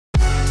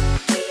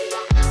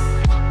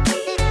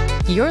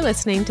You're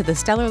listening to the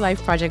Stellar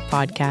Life Project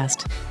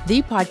podcast,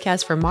 the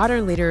podcast for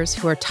modern leaders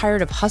who are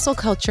tired of hustle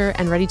culture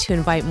and ready to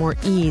invite more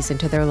ease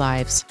into their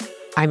lives.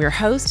 I'm your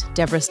host,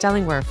 Deborah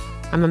Stellingwerf.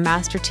 I'm a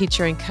master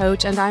teacher and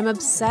coach, and I'm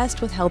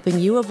obsessed with helping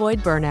you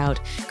avoid burnout,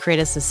 create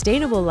a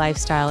sustainable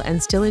lifestyle,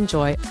 and still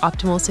enjoy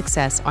optimal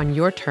success on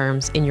your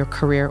terms in your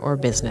career or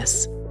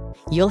business.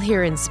 You'll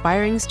hear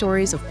inspiring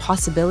stories of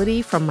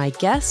possibility from my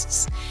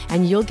guests,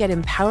 and you'll get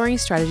empowering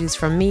strategies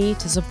from me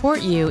to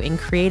support you in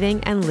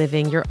creating and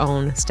living your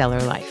own stellar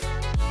life.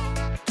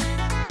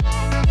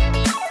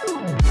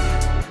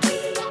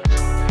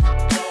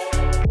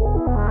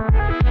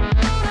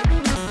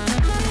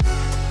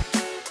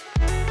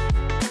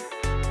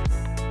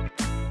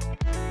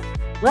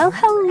 Well,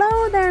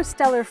 hello there,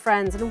 stellar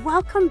friends, and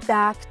welcome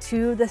back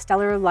to the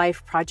Stellar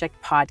Life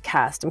Project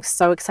podcast. I'm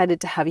so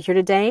excited to have you here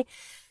today.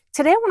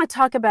 Today, I want to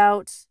talk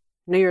about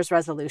New Year's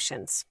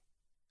resolutions.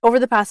 Over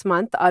the past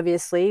month,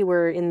 obviously,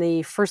 we're in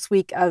the first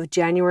week of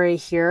January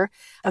here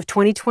of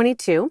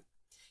 2022.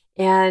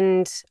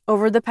 And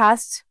over the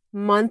past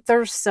month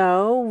or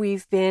so,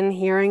 we've been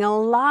hearing a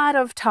lot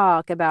of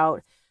talk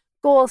about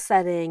goal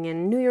setting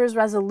and New Year's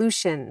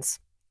resolutions.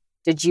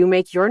 Did you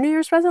make your New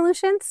Year's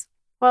resolutions?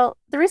 Well,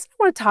 the reason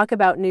I want to talk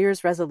about New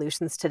Year's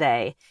resolutions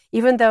today,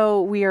 even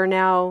though we are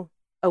now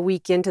a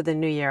week into the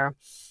new year,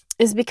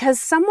 is because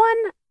someone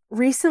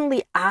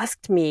recently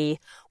asked me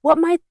what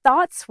my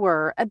thoughts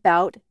were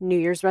about New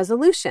Year's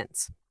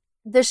resolutions.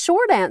 The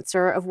short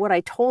answer of what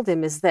I told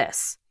him is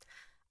this: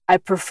 I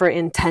prefer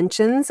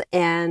intentions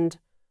and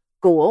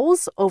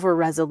goals over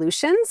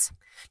resolutions.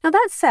 Now,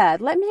 that said,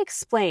 let me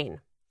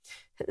explain.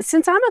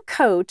 Since I'm a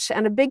coach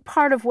and a big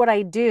part of what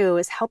I do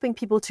is helping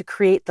people to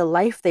create the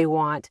life they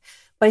want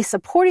by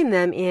supporting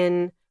them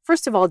in,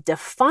 first of all,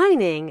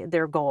 defining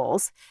their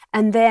goals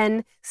and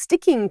then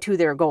sticking to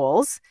their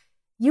goals,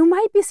 you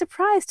might be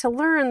surprised to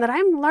learn that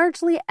I'm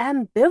largely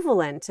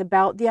ambivalent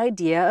about the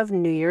idea of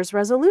New Year's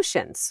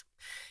resolutions.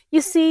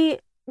 You see,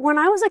 when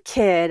I was a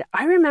kid,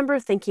 I remember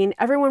thinking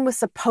everyone was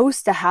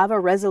supposed to have a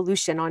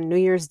resolution on New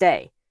Year's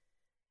Day.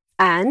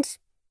 And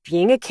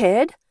being a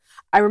kid,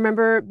 I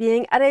remember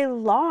being at a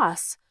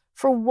loss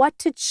for what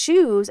to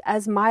choose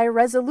as my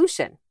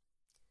resolution.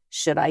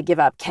 Should I give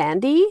up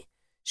candy?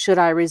 Should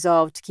I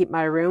resolve to keep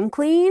my room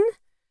clean?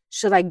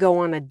 Should I go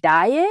on a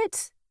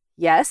diet?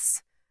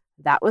 Yes.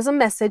 That was a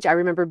message I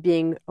remember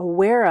being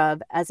aware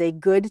of as a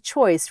good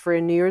choice for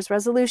a New Year's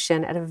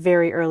resolution at a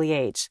very early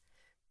age.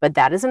 But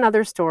that is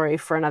another story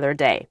for another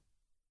day.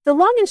 The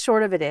long and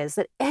short of it is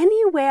that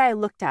any way I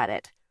looked at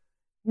it,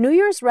 New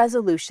Year's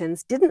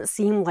resolutions didn't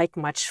seem like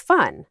much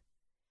fun.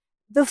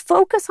 The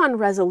focus on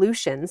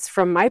resolutions,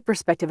 from my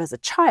perspective as a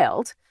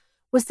child,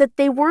 was that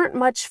they weren't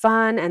much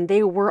fun and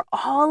they were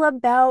all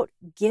about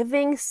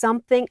giving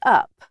something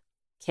up,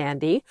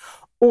 candy,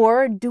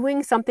 or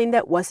doing something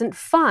that wasn't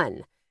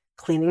fun,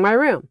 cleaning my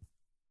room.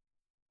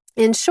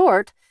 In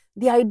short,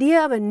 the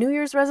idea of a New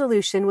Year's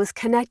resolution was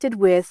connected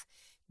with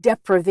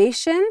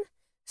deprivation,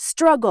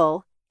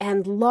 struggle,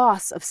 and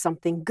loss of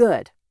something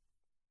good.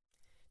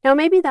 Now,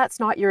 maybe that's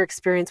not your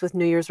experience with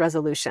New Year's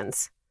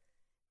resolutions,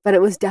 but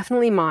it was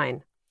definitely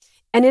mine.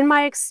 And in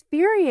my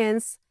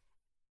experience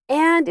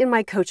and in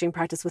my coaching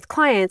practice with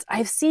clients,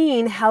 I've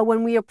seen how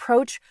when we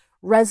approach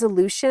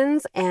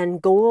resolutions and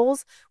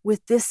goals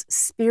with this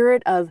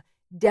spirit of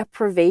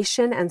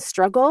deprivation and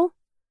struggle,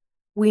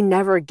 we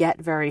never get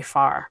very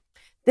far.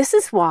 This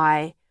is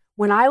why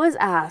when I was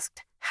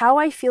asked how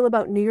I feel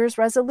about New Year's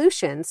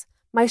resolutions,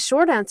 my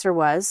short answer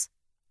was,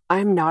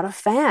 I'm not a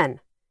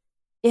fan.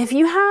 If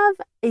you have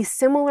a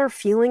similar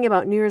feeling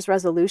about New Year's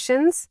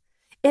resolutions,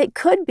 it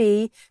could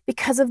be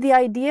because of the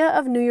idea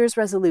of New Year's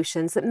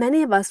resolutions that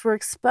many of us were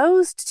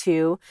exposed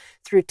to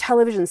through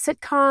television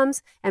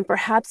sitcoms and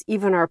perhaps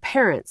even our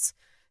parents.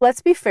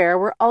 Let's be fair,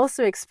 we're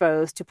also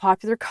exposed to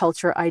popular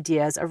culture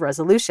ideas of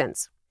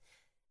resolutions.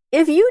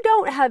 If you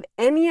don't have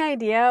any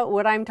idea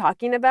what I'm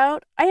talking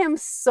about, I am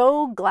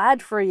so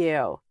glad for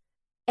you.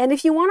 And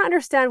if you want to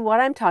understand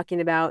what I'm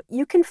talking about,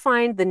 you can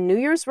find the New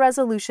Year's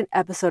resolution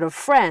episode of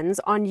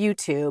Friends on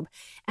YouTube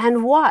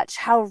and watch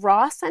how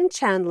Ross and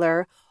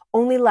Chandler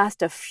only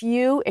last a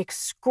few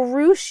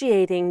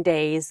excruciating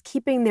days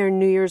keeping their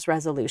New Year's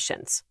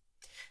resolutions.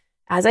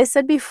 As I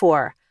said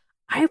before,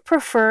 I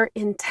prefer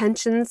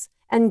intentions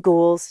and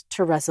goals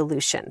to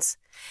resolutions.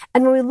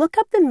 And when we look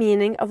up the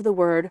meaning of the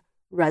word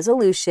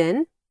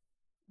resolution,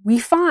 we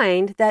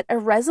find that a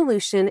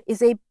resolution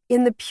is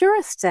in the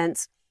purest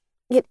sense,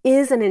 it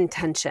is an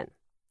intention.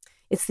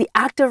 It's the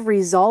act of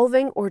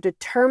resolving or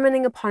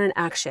determining upon an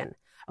action,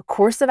 a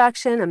course of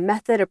action, a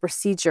method, a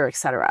procedure,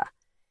 etc.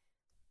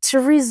 To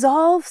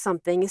resolve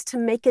something is to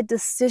make a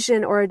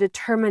decision or a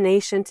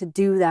determination to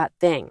do that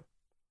thing.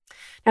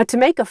 Now, to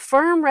make a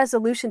firm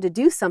resolution to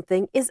do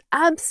something is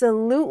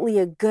absolutely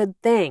a good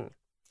thing.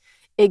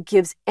 It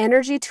gives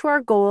energy to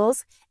our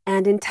goals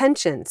and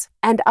intentions.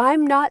 And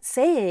I'm not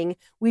saying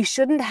we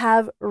shouldn't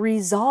have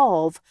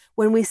resolve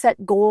when we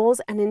set goals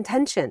and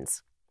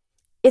intentions.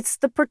 It's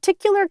the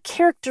particular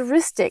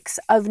characteristics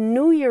of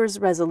New Year's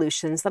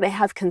resolutions that I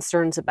have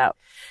concerns about.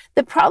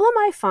 The problem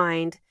I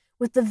find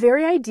with the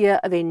very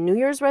idea of a New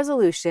Year's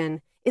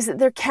resolution is that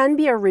there can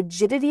be a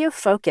rigidity of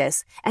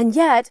focus, and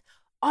yet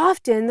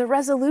often the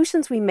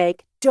resolutions we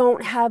make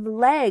don't have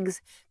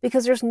legs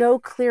because there's no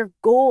clear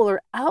goal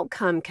or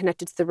outcome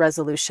connected to the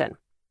resolution.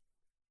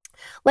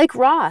 Like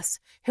Ross,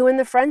 who in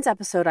the Friends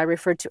episode I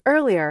referred to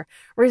earlier,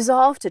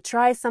 resolved to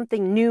try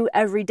something new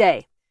every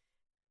day.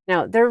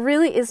 Now, there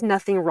really is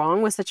nothing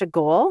wrong with such a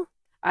goal.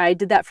 I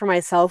did that for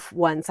myself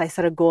once. I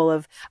set a goal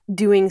of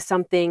doing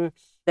something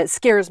that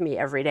scares me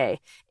every day.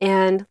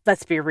 And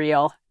let's be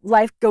real,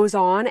 life goes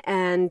on.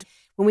 And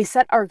when we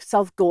set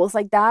ourselves goals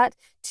like that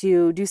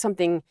to do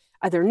something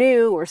either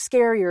new or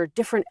scary or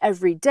different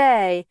every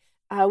day,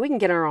 we can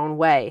get our own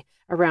way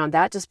around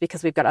that just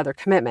because we've got other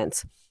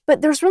commitments.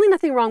 But there's really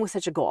nothing wrong with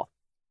such a goal.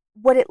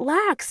 What it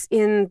lacks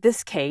in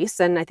this case,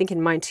 and I think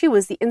in mine too,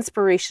 is the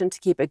inspiration to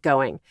keep it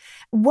going.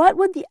 What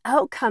would the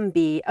outcome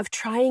be of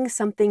trying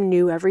something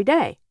new every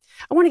day?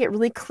 I want to get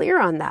really clear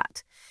on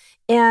that.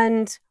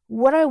 And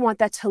what I want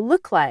that to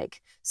look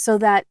like so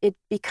that it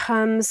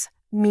becomes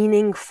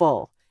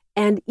meaningful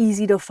and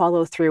easy to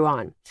follow through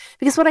on.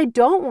 Because what I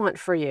don't want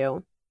for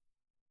you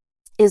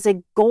is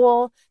a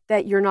goal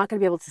that you're not going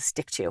to be able to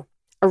stick to,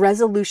 a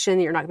resolution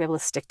you're not going to be able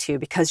to stick to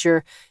because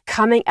you're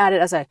coming at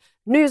it as a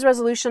New Year's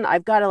resolution.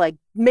 I've got to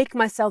make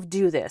myself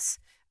do this,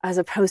 as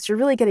opposed to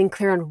really getting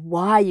clear on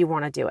why you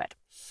want to do it.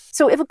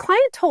 So if a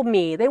client told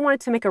me they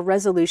wanted to make a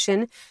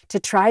resolution to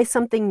try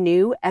something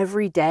new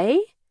every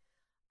day,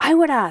 I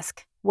would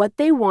ask what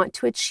they want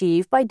to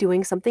achieve by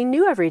doing something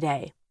new every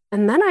day.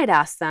 And then I'd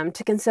ask them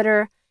to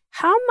consider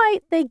how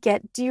might they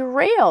get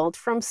derailed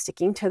from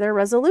sticking to their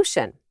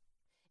resolution.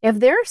 If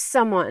there's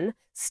someone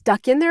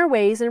stuck in their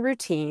ways and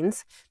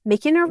routines,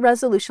 making a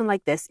resolution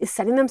like this is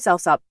setting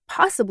themselves up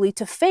possibly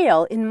to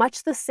fail in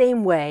much the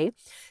same way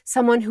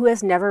someone who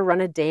has never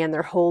run a day in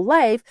their whole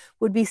life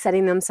would be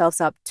setting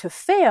themselves up to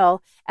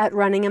fail at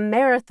running a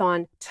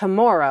marathon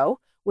tomorrow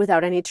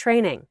without any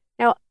training.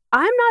 Now,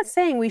 I'm not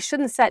saying we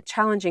shouldn't set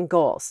challenging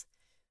goals,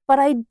 but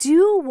I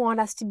do want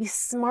us to be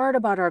smart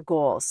about our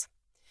goals.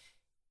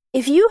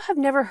 If you have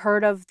never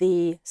heard of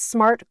the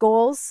SMART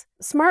goals,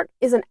 SMART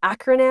is an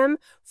acronym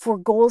for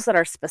goals that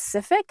are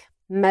specific,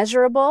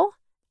 measurable,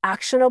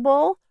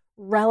 actionable,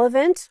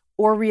 relevant,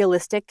 or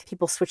realistic.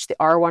 People switch the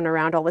R one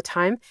around all the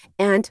time,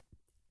 and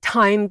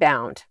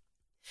time-bound.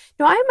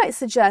 Now, I might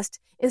suggest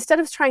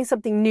instead of trying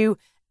something new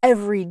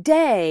every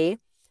day,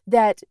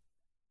 that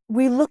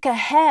we look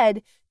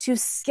ahead to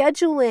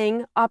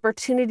scheduling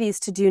opportunities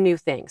to do new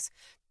things.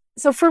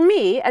 So for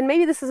me, and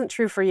maybe this isn't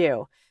true for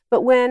you,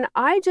 but when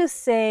I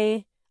just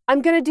say,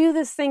 I'm going to do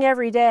this thing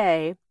every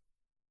day,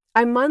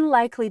 I'm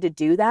unlikely to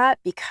do that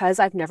because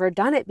I've never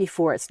done it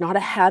before. It's not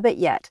a habit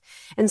yet.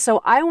 And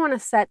so I want to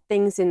set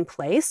things in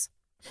place,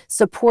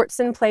 supports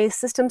in place,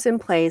 systems in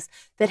place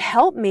that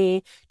help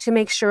me to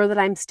make sure that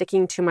I'm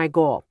sticking to my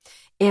goal.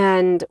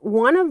 And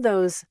one of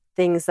those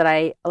things that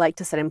I like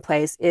to set in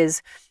place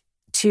is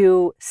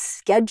to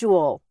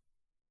schedule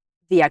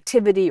the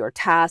activity or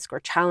task or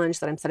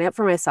challenge that I'm setting up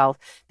for myself.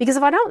 Because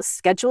if I don't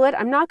schedule it,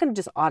 I'm not going to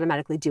just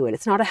automatically do it.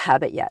 It's not a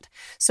habit yet.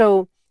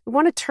 So we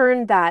want to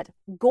turn that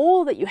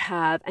goal that you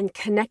have and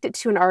connect it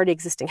to an already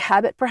existing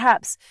habit,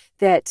 perhaps,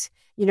 that,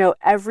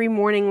 every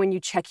morning when you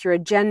check your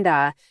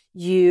agenda,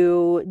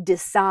 you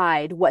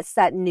decide what's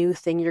that new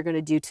thing you're going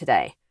to do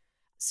today.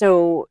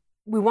 So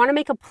we want to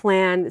make a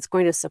plan that's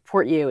going to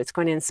support you. It's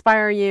going to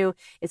inspire you.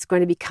 It's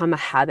going to become a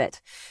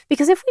habit.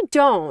 Because if we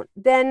don't,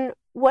 then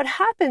what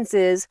happens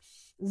is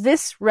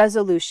this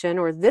resolution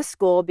or this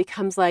goal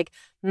becomes like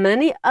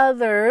many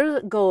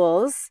other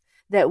goals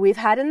that we've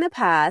had in the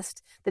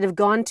past that have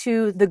gone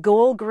to the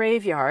goal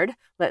graveyard,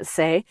 let's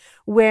say,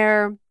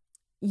 where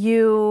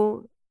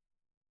you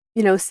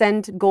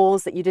send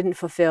goals that you didn't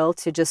fulfill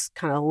to just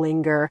kind of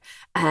linger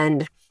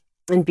and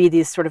be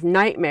these sort of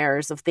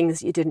nightmares of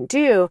things you didn't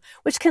do,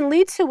 which can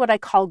lead to what I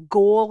call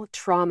goal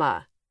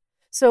trauma.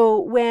 So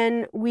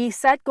when we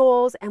set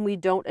goals and we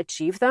don't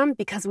achieve them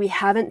because we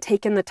haven't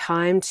taken the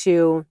time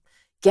to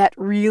get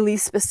really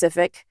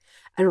specific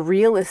and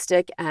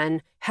realistic,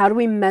 and how do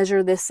we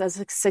measure this as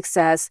a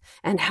success,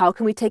 and how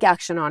can we take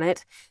action on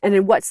it, and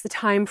then what's the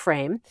time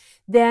frame,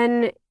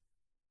 then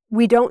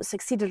we don't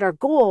succeed at our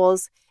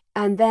goals.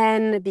 And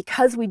then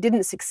because we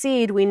didn't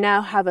succeed, we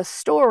now have a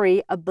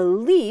story, a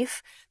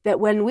belief that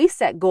when we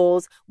set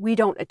goals, we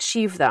don't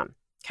achieve them.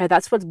 Okay,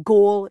 that's what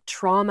goal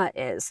trauma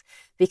is,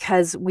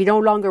 because we no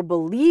longer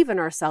believe in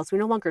ourselves. We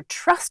no longer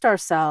trust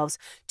ourselves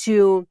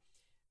to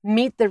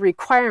meet the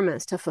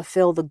requirements to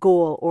fulfill the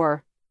goal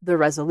or the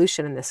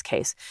resolution in this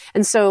case.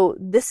 And so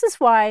this is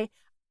why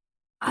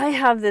I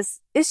have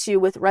this issue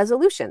with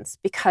resolutions,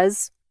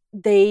 because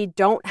they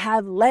don't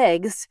have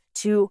legs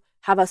to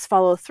have us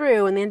follow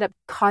through, and they end up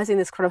causing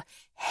this kind of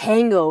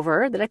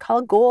hangover that I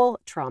call goal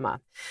trauma.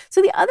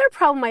 So the other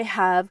problem I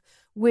have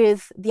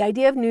with the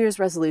idea of New Year's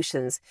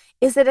resolutions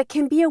is that it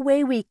can be a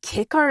way we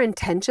kick our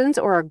intentions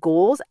or our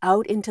goals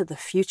out into the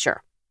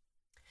future.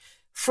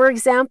 For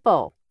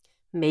example,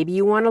 Maybe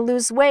you want to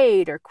lose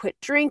weight or quit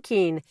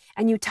drinking,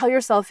 and you tell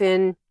yourself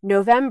in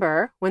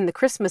November, when the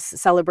Christmas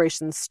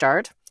celebrations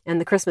start and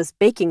the Christmas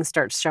baking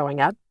starts showing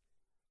up,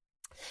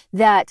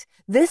 that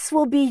this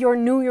will be your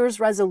New Year's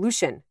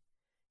resolution.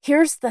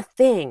 Here's the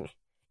thing.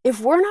 If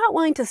we're not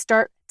willing to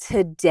start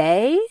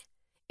today,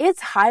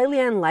 it's highly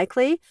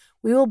unlikely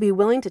we will be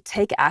willing to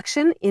take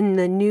action in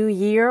the new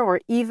year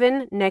or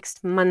even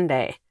next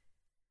Monday.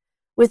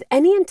 With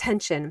any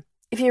intention,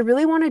 if you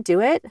really want to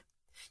do it,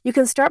 you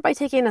can start by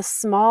taking a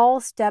small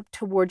step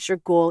towards your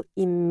goal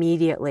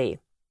immediately.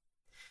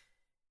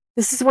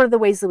 This is one of the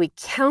ways that we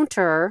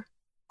counter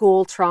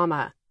goal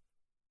trauma,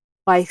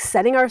 by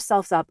setting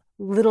ourselves up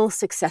little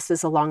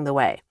successes along the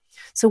way.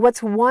 So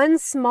what's one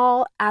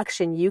small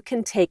action you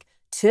can take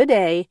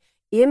today,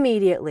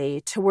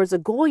 immediately, towards a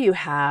goal you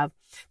have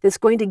that's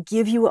going to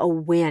give you a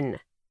win?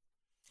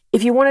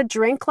 If you want to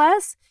drink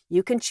less,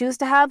 you can choose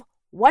to have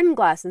 1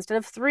 glass instead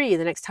of 3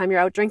 the next time you're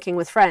out drinking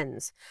with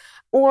friends.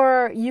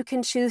 Or you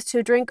can choose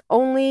to drink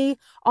only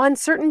on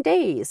certain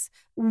days.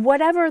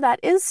 Whatever that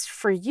is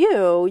for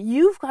you,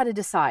 you've got to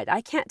decide.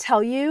 I can't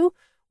tell you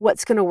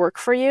what's going to work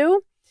for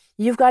you.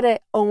 You've got to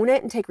own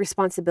it and take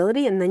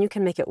responsibility, and then you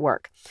can make it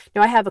work.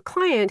 Now, I have a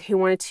client who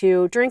wanted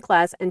to drink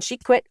less, and she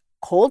quit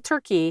cold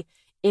turkey,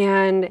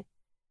 and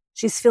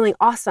she's feeling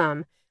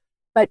awesome.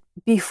 But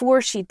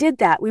before she did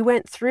that, we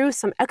went through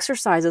some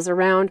exercises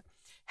around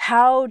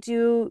how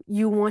do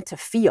you want to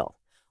feel?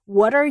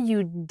 What are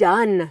you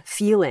done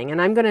feeling?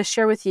 And I'm going to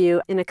share with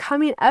you in a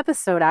coming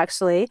episode,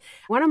 actually,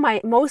 one of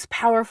my most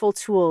powerful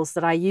tools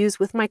that I use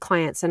with my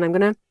clients, and I'm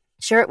going to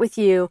share it with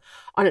you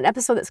on an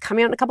episode that's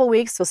coming out in a couple of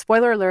weeks, so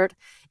spoiler alert.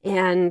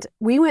 And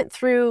we went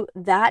through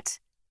that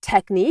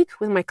technique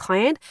with my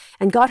client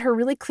and got her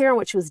really clear on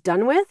what she was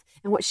done with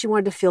and what she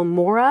wanted to feel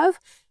more of.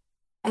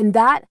 And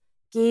that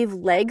gave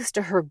legs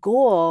to her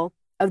goal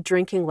of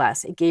drinking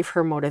less. It gave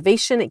her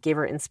motivation, it gave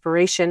her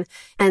inspiration.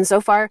 And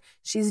so far,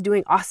 she's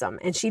doing awesome.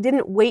 And she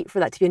didn't wait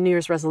for that to be a New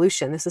Year's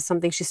resolution. This is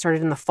something she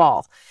started in the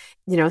fall.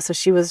 So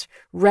she was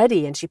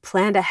ready and she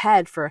planned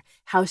ahead for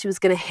how she was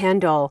going to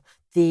handle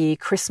the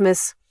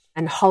Christmas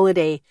and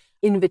holiday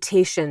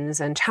invitations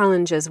and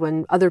challenges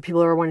when other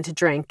people are wanting to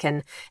drink.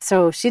 And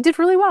so she did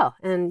really well,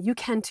 and you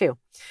can too.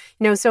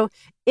 So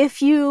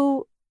if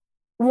you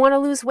want to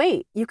lose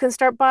weight, you can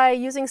start by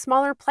using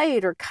smaller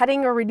plate or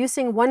cutting or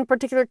reducing one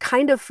particular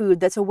kind of food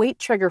that's a weight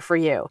trigger for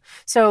you.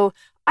 So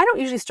I don't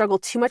usually struggle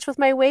too much with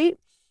my weight,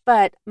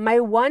 but my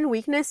one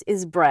weakness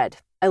is bread.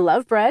 I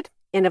love bread,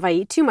 and if I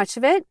eat too much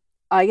of it,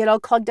 I get all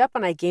clogged up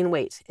and I gain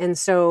weight. And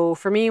so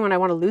for me, when I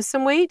want to lose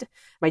some weight,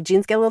 my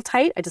jeans get a little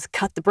tight, I just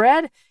cut the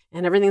bread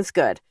and everything's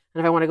good. And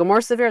if I want to go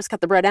more severe, I just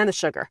cut the bread and the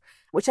sugar,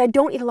 which I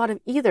don't eat a lot of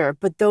either,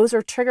 but those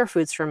are trigger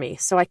foods for me.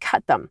 So I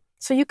cut them.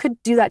 So you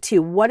could do that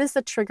too. What is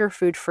the trigger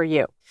food for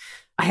you?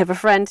 I have a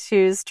friend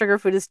whose trigger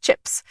food is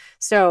chips.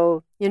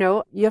 So,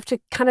 you have to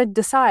kind of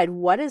decide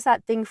what is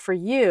that thing for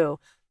you,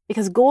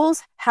 because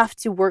goals have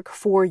to work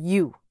for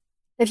you.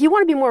 If you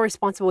want to be more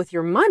responsible with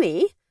your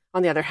money,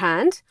 on the other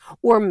hand,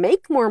 or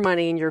make more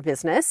money in your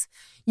business,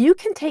 you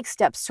can take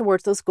steps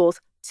towards those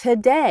goals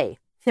today.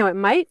 Now, it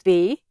might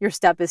be your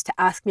step is to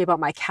ask me about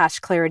my cash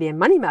clarity and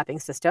money mapping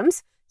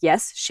systems.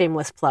 Yes,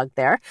 shameless plug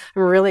there.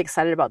 I'm really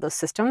excited about those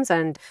systems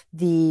and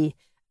the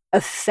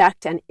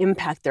effect and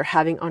impact they're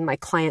having on my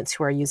clients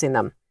who are using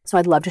them. So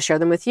I'd love to share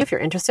them with you. If you're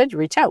interested,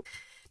 reach out.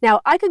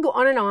 Now, I could go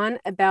on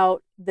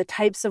about the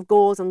types of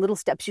goals and little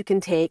steps you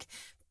can take,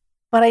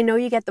 but I know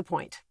you get the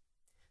point.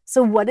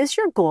 So what is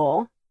your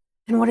goal?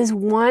 And what is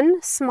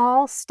one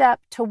small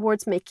step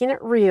towards making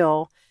it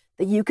real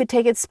that you could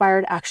take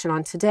inspired action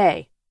on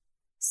today?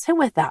 Sit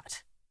with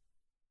that.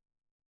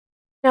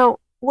 Now,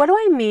 what do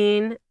I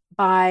mean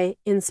by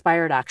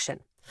inspired action?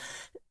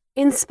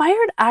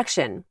 Inspired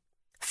action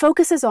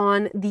focuses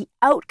on the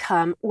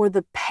outcome or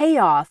the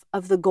payoff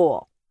of the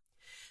goal.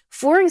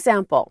 For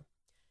example,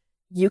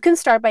 you can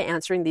start by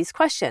answering these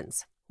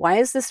questions. Why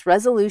is this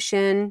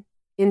resolution,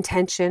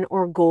 intention,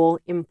 or goal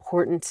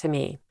important to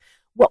me?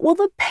 What will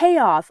the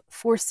payoff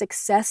for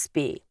success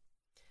be?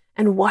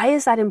 And why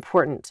is that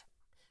important?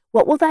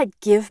 What will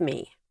that give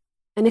me?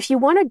 And if you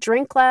want to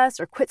drink less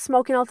or quit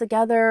smoking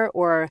altogether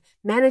or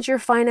manage your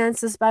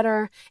finances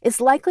better,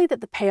 it's likely that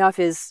the payoff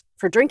is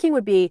for drinking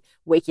would be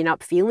waking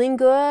up feeling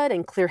good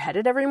and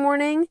clear-headed every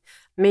morning,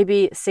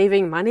 maybe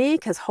saving money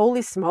because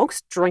holy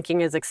smokes, drinking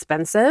is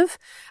expensive.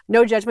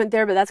 No judgment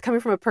there, but that's coming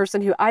from a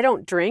person who I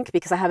don't drink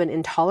because I have an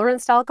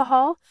intolerance to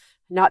alcohol.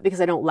 Not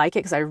because I don't like it,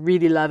 because I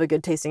really love a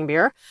good tasting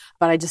beer,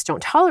 but I just don't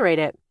tolerate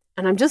it.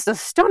 And I'm just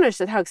astonished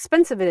at how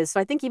expensive it is. So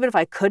I think even if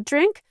I could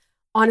drink,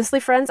 honestly,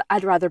 friends,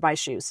 I'd rather buy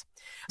shoes.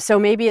 So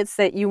maybe it's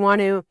that you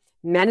want to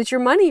manage your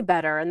money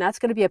better, and that's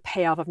going to be a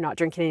payoff of not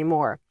drinking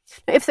anymore.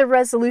 Now, if the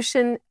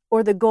resolution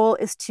or the goal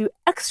is to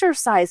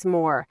exercise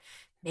more,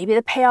 maybe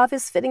the payoff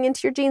is fitting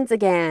into your jeans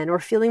again or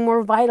feeling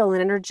more vital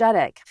and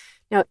energetic.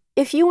 Now,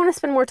 if you want to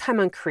spend more time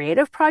on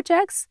creative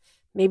projects,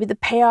 maybe the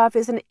payoff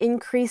is an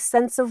increased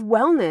sense of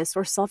wellness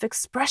or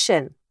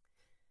self-expression.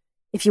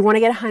 If you want to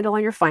get a handle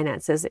on your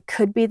finances, it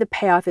could be the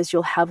payoff is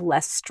you'll have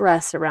less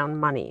stress around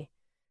money.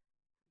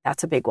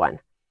 That's a big one.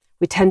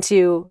 We tend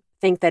to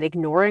think that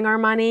ignoring our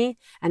money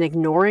and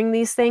ignoring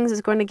these things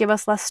is going to give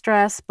us less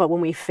stress. But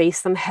when we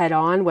face them head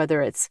on,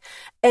 whether it's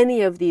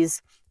any of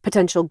these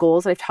potential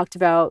goals that I've talked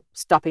about,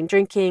 stopping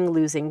drinking,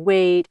 losing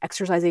weight,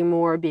 exercising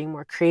more, being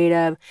more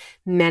creative,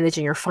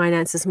 managing your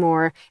finances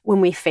more, when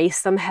we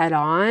face them head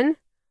on,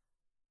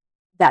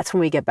 that's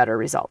when we get better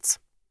results.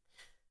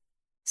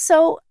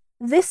 So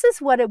this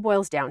is what it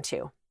boils down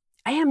to.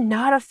 I am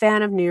not a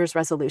fan of New Year's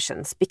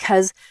resolutions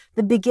because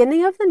the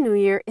beginning of the new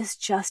year is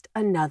just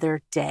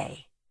another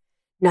day.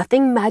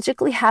 Nothing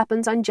magically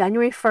happens on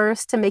January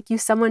 1st to make you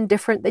someone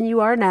different than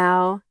you are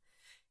now.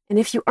 And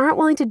if you aren't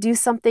willing to do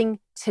something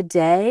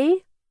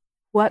today,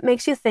 what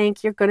makes you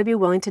think you're going to be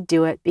willing to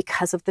do it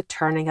because of the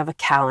turning of a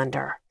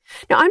calendar?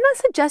 Now, I'm not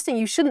suggesting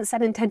you shouldn't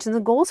set intentions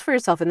and goals for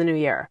yourself in the new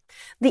year.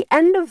 The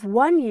end of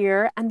one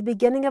year and the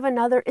beginning of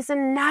another is a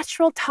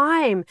natural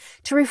time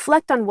to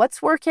reflect on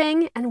what's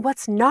working and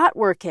what's not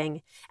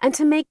working, and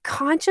to make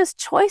conscious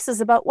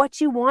choices about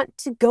what you want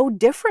to go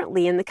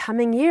differently in the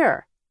coming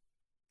year.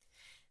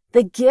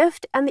 The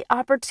gift and the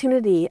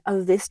opportunity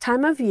of this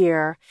time of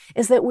year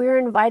is that we're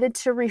invited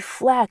to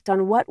reflect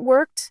on what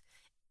worked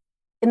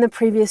in the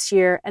previous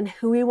year and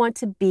who we want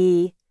to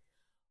be,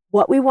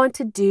 what we want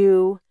to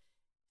do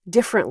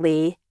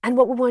differently, and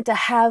what we want to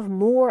have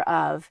more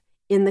of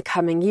in the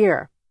coming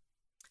year.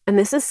 And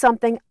this is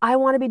something I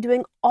want to be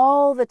doing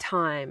all the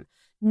time,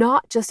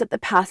 not just at the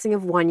passing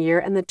of one year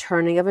and the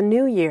turning of a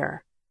new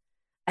year.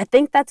 I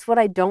think that's what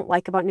I don't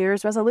like about New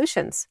Year's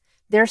resolutions.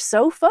 They're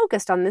so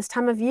focused on this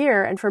time of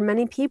year, and for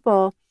many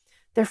people,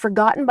 they're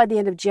forgotten by the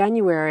end of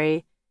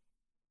January,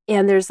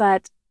 and there's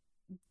that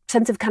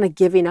sense of kind of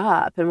giving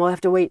up, and we'll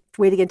have to wait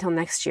again until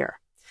next year.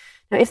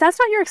 Now, if that's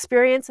not your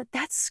experience,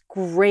 that's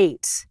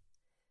great.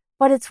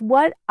 But it's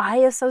what I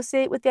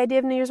associate with the idea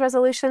of New Year's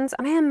resolutions,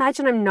 and I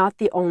imagine I'm not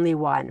the only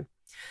one.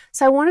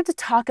 So I wanted to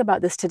talk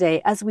about this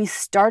today as we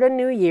start a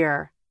new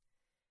year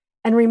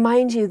and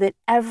remind you that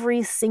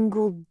every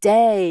single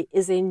day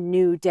is a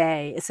new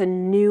day. It's a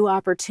new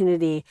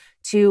opportunity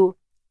to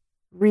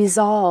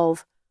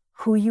resolve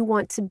who you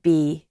want to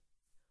be,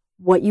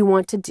 what you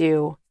want to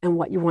do, and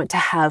what you want to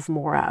have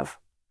more of.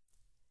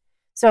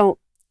 So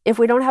if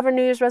we don't have a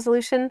New Year's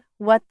resolution,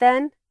 what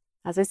then?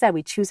 As I said,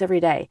 we choose every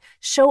day.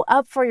 Show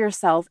up for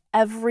yourself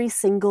every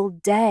single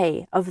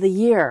day of the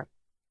year.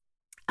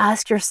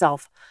 Ask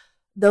yourself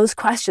those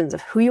questions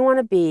of who you want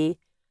to be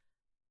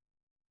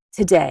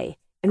today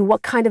and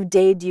what kind of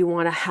day do you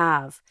want to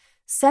have.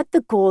 Set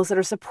the goals that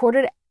are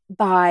supported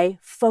by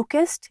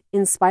focused,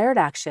 inspired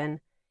action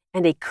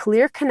and a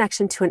clear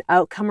connection to an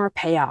outcome or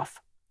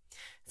payoff.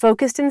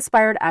 Focused,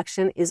 inspired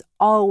action is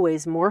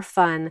always more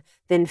fun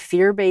than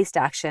fear-based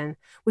action,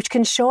 which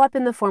can show up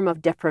in the form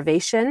of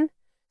deprivation,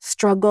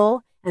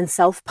 struggle, and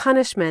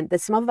self-punishment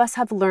that some of us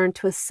have learned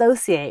to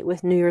associate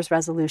with New Year's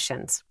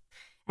resolutions.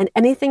 And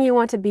anything you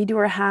want to be, do,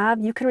 or have,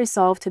 you can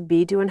resolve to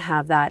be, do, and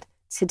have that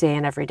today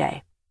and every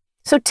day.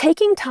 So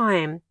taking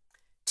time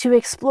to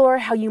explore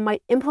how you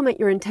might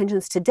implement your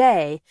intentions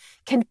today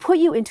can put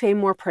you into a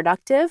more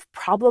productive,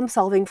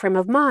 problem-solving frame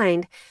of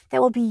mind that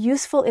will be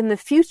useful in the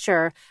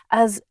future,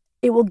 as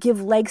it will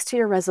give legs to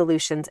your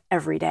resolutions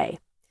every day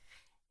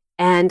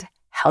and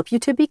help you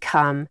to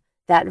become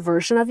that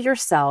version of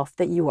yourself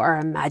that you are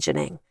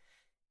imagining.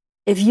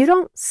 If you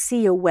don't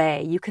see a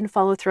way you can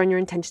follow through on your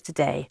intention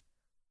today,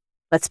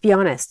 let's be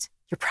honest,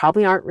 you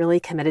probably aren't really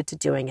committed to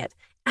doing it.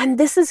 And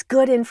this is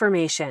good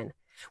information,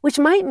 which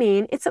might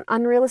mean it's an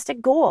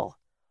unrealistic goal,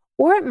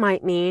 or it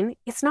might mean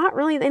it's not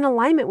really in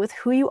alignment with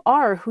who you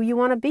are, who you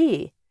want to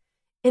be,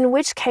 in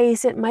which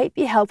case it might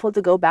be helpful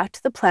to go back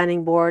to the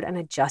planning board and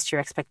adjust your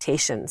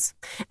expectations.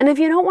 And if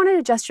you don't want to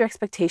adjust your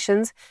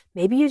expectations,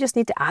 maybe you just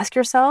need to ask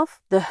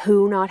yourself the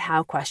who, not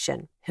how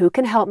question. Who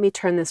can help me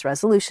turn this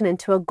resolution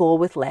into a goal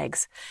with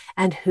legs?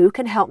 And who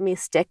can help me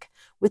stick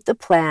with the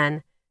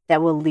plan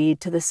that will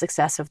lead to the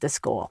success of this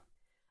goal?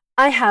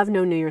 I have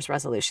no New Year's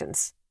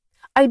resolutions.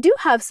 I do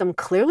have some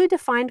clearly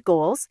defined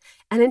goals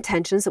and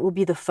intentions that will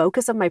be the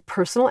focus of my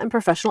personal and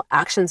professional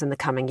actions in the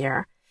coming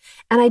year.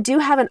 And I do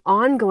have an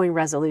ongoing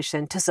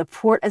resolution to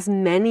support as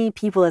many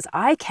people as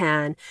I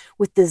can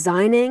with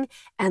designing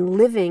and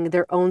living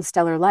their own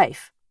stellar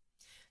life.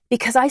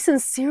 Because I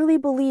sincerely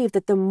believe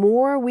that the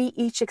more we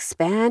each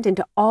expand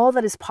into all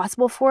that is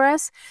possible for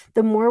us,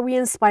 the more we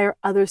inspire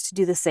others to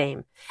do the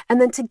same.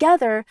 And then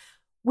together,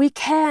 we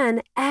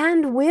can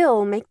and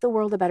will make the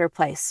world a better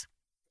place.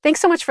 Thanks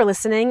so much for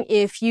listening.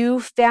 If you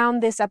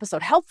found this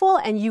episode helpful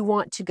and you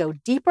want to go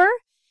deeper,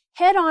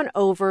 head on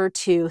over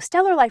to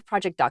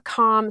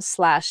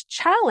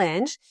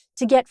stellarlifeproject.com/challenge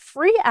to get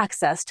free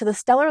access to the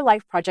Stellar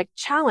Life Project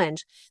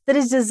Challenge that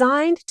is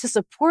designed to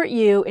support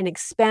you in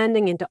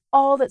expanding into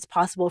all that's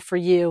possible for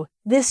you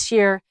this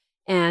year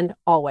and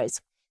always.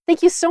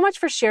 Thank you so much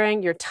for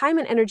sharing your time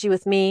and energy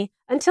with me.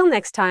 Until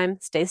next time,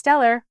 stay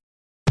stellar.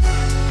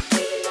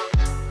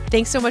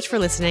 Thanks so much for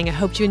listening. I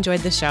hope you enjoyed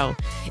the show.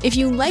 If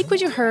you like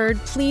what you heard,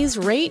 please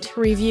rate,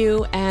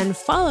 review, and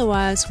follow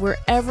us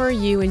wherever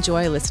you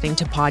enjoy listening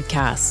to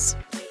podcasts.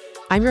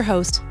 I'm your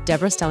host,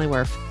 Deborah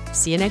Stellingwerf.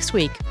 See you next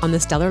week on the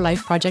Stellar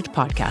Life Project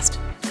podcast.